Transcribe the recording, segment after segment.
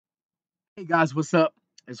Hey guys, what's up?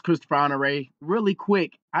 It's Christopher Honore. Really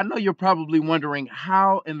quick, I know you're probably wondering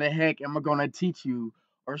how in the heck am I going to teach you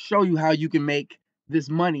or show you how you can make this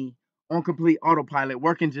money on complete autopilot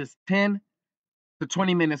working just 10 to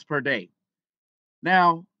 20 minutes per day.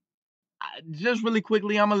 Now, just really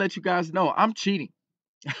quickly, I'm going to let you guys know I'm cheating.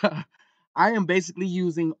 I am basically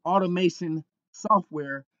using automation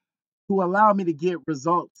software to allow me to get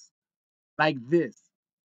results like this,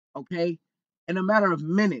 okay? In a matter of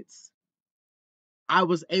minutes, I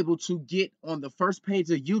was able to get on the first page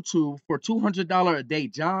of YouTube for $200 a day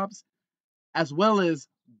jobs, as well as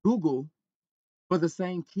Google for the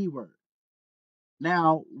same keyword.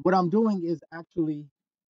 Now, what I'm doing is actually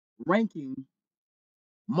ranking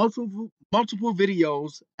multiple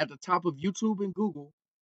videos at the top of YouTube and Google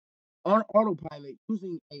on autopilot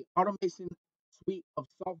using a automation suite of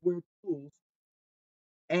software tools,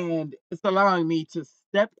 and it's allowing me to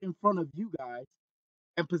step in front of you guys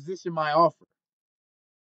and position my offer.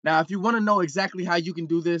 Now, if you want to know exactly how you can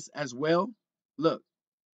do this as well, look,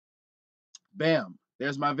 bam,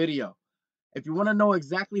 there's my video. If you want to know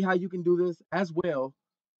exactly how you can do this as well,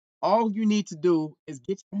 all you need to do is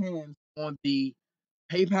get your hands on the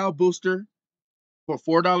PayPal booster for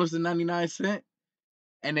 $4.99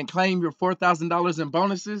 and then claim your $4,000 in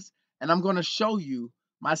bonuses. And I'm going to show you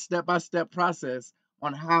my step by step process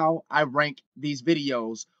on how I rank these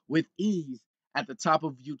videos with ease at the top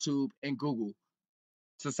of YouTube and Google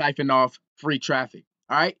to siphon off free traffic.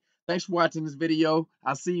 All right. Thanks for watching this video.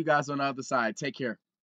 I'll see you guys on the other side. Take care.